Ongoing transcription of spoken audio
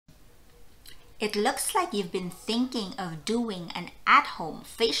It looks like you've been thinking of doing an at-home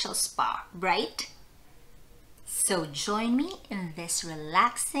facial spa, right? So join me in this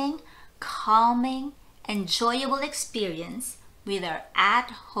relaxing, calming, enjoyable experience with our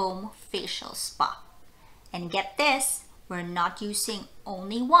at-home facial spa. And get this, we're not using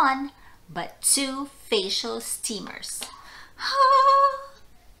only one, but 2 facial steamers.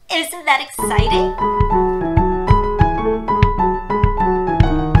 Isn't that exciting?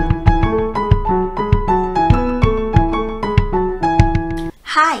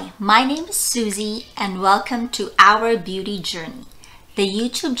 Hi, my name is Susie and welcome to Our Beauty Journey, the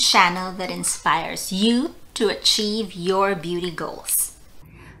YouTube channel that inspires you to achieve your beauty goals.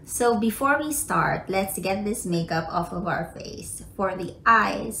 So before we start, let's get this makeup off of our face. For the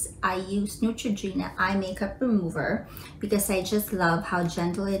eyes, I use Neutrogena Eye Makeup Remover because I just love how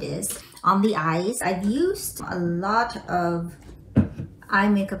gentle it is on the eyes. I've used a lot of eye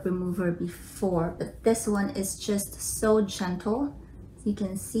makeup remover before, but this one is just so gentle. You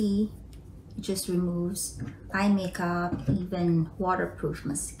can see it just removes eye makeup, even waterproof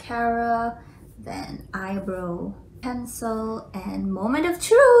mascara, then eyebrow pencil, and moment of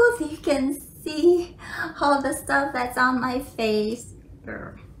truth. You can see all the stuff that's on my face.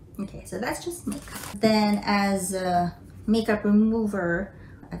 Okay, so that's just makeup. Then as a makeup remover,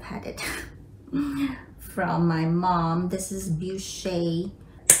 I've had it from my mom. This is Boucher.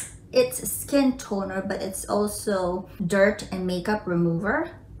 It's a skin toner, but it's also dirt and makeup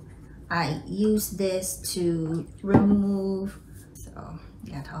remover. I use this to remove, so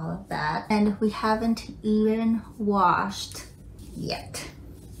get all of that. And we haven't even washed yet.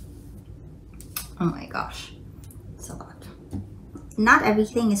 Oh my gosh, it's a lot. Not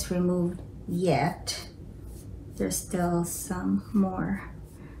everything is removed yet. There's still some more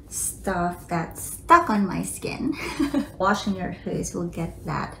stuff that's stuck on my skin. Washing your face will get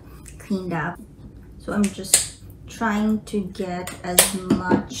that cleaned up. So I'm just trying to get as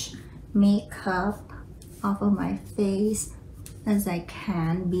much makeup off of my face as I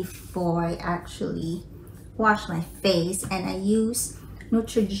can before I actually wash my face. And I use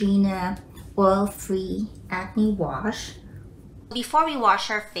Neutrogena Oil-Free Acne Wash. Before we wash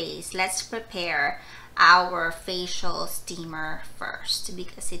our face, let's prepare our facial steamer first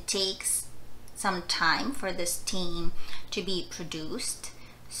because it takes some time for the steam to be produced.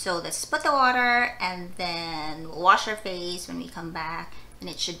 So let's put the water and then we'll wash our face when we come back, and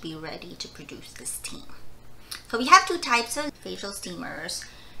it should be ready to produce the steam. So we have 2 types of facial steamers.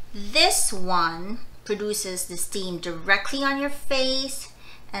 This one produces the steam directly on your face,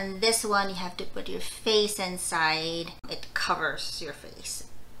 and this one you have to put your face inside. It covers your face.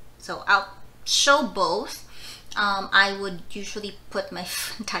 So I'll show both. I would usually put my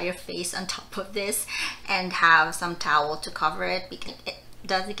entire face on top of this and have some towel to cover it because it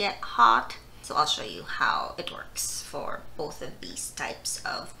does get hot. So I'll show you how it works for both of these types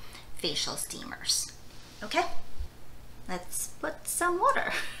of facial steamers. Okay, let's put some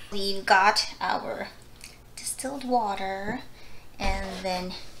water. We've got our distilled water, and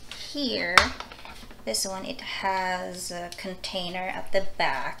then here, this one, it has a container at the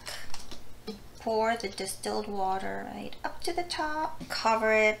back. Pour the distilled water right up to the top,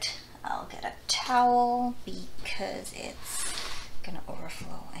 cover it. I'll get a towel because it's gonna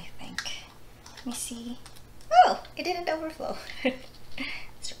overflow, I think. Let me see. Oh, it didn't overflow.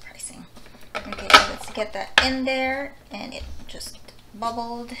 Surprising. Okay, let's get that in there, and it just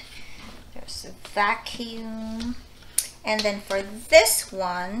bubbled. There's a vacuum. And then for this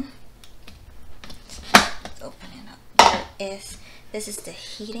one, let's open it up. This is the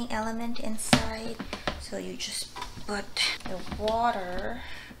heating element inside. So you just put the water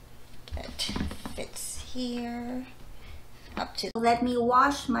that fits here up to. Let me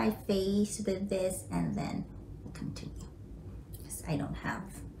wash my face with this and then continue, because I don't have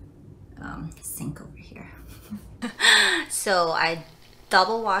a sink over here. So I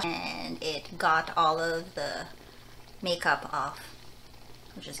double washed and it got all of the makeup off,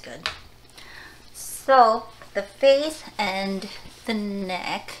 which is good. So the face and the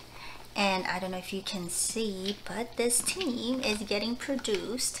neck, and I don't know if you can see, but this steam is getting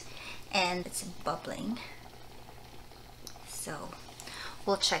produced and it's bubbling. So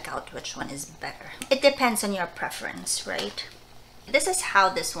we'll check out which one is better. It depends on your preference, right? This is how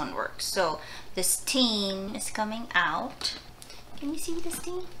this one works. So the steam is coming out. Can you see the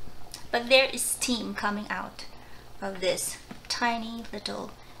steam? But there is steam coming out of this tiny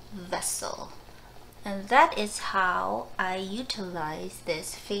little vessel. And that is how I utilize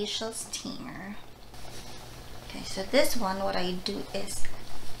this facial steamer. Okay, so this one, what I do is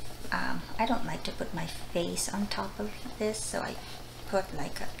I don't like to put my face on top of this, so I put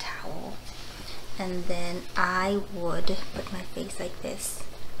like a towel And then I would put my face like this.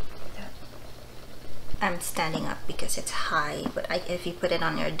 I'm standing up because it's high, but if you put it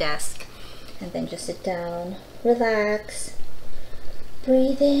on your desk and then just sit down, relax,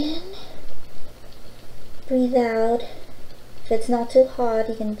 breathe in, breathe out. If it's not too hot,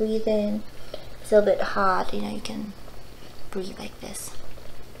 you can breathe in. If it's a little bit hot, you know, you can breathe like this.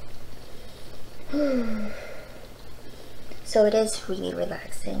 So it is really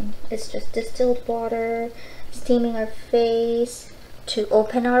relaxing. It's just distilled water, steaming our face to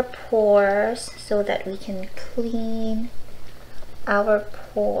open our pores so that we can clean our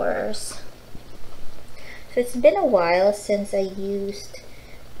pores. So it's been a while since I used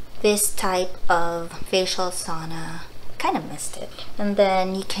this type of facial sauna. Kind of missed it. And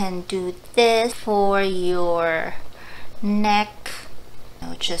then you can do this for your neck, you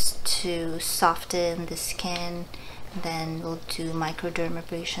know, just to soften the skin. Then we'll do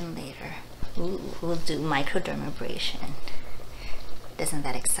microdermabrasion later. Ooh, we'll do microdermabrasion. Doesn't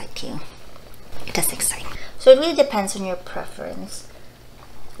that excite you? It does excite me. So it really depends on your preference.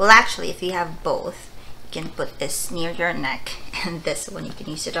 Well, actually, if you have both, you can put this near your neck, and this one you can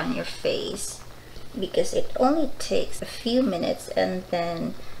use it on your face, because it only takes a few minutes and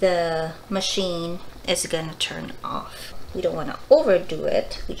then the machine is gonna turn off. We don't want to overdo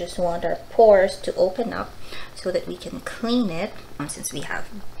it. We just want our pores to open up so that we can clean it. Since we have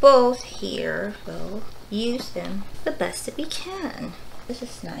both here, we'll use them the best that we can. This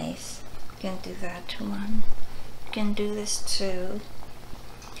is nice. You can do that one. You can do this too.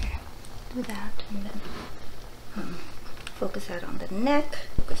 Okay, do that, and then focus that on the neck.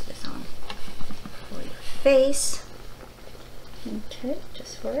 Focus this on for your face. Okay,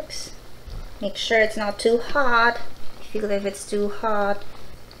 just works. Make sure it's not too hot. Feel if it's too hot,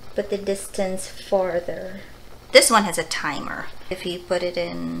 put the distance farther. This one has a timer. If you put it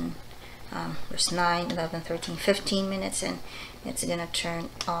in there's 9, 11, 13, 15 minutes, and it's gonna turn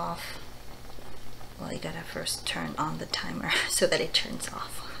off. Well, you gotta first turn on the timer so that it turns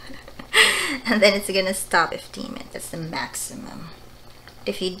off. And then it's gonna stop 15 minutes. That's the maximum.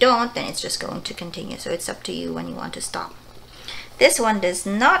 If you don't, then it's just going to continue. So it's up to you when you want to stop. This one does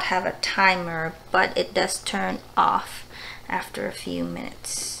not have a timer, but it does turn off after a few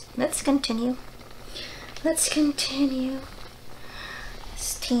minutes. Let's continue. Let's continue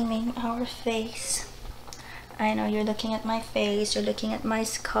steaming our face. I know you're looking at my face, you're looking at my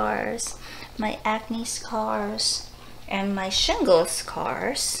scars, my acne scars, and my shingles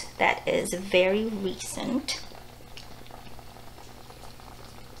scars. That is very recent.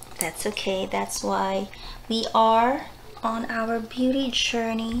 That's okay. That's why we are on our beauty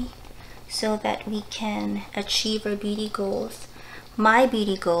journey, so that we can achieve our beauty goals. My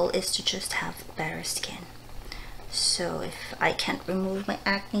beauty goal is to just have better skin. So if I can't remove my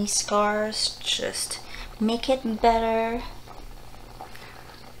acne scars, just make it better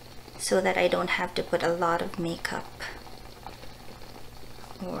so that I don't have to put a lot of makeup.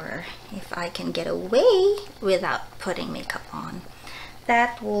 Or if I can get away without putting makeup on,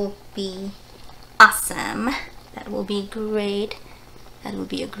 that will be awesome. That will be great. That will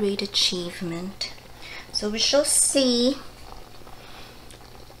be a great achievement. So we shall see.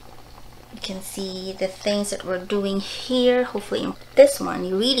 You can see the things that we're doing here. Hopefully in this one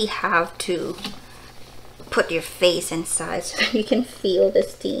you really have to put your face inside so that you can feel the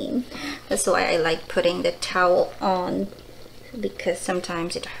steam. That's why I like putting the towel on, because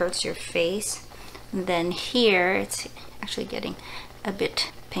sometimes it hurts your face. And then here it's actually getting a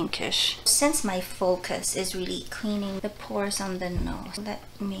bit pinkish. Since my focus is really cleaning the pores on the nose, let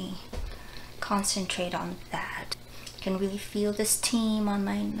me concentrate on that. You can really feel the steam on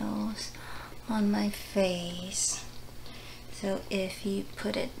my nose, on my face. So if you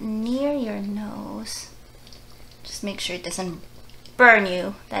put it near your nose, just make sure it doesn't burn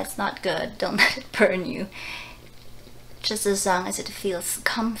you. That's not good. Don't let it burn you. Just as long as it feels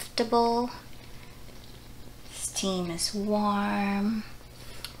comfortable. Steam is warm,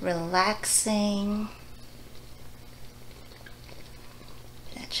 relaxing.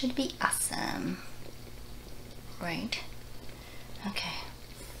 That should be awesome, right? Okay.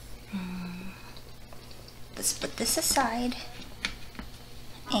 Let's put this aside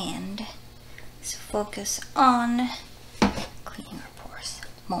and let's focus on cleaning our pores.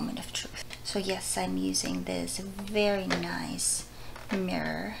 Moment of truth. So yes, I'm using this very nice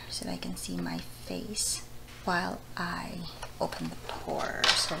mirror so that I can see my face while I open the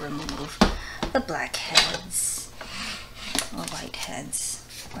pores or remove the blackheads or whiteheads,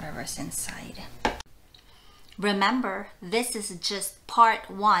 whatever's inside. Remember, this is just part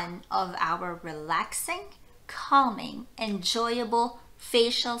 1 of our relaxing, calming, enjoyable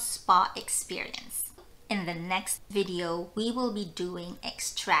facial spa experience. In the next video, we will be doing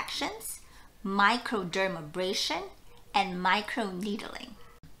extractions, microdermabrasion, and microneedling.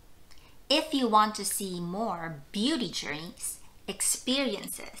 If you want to see more beauty journeys,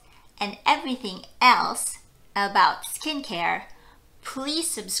 experiences, and everything else about skincare, please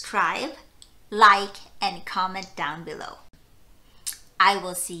subscribe, like, and comment down below. I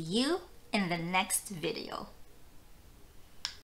will see you in the next video.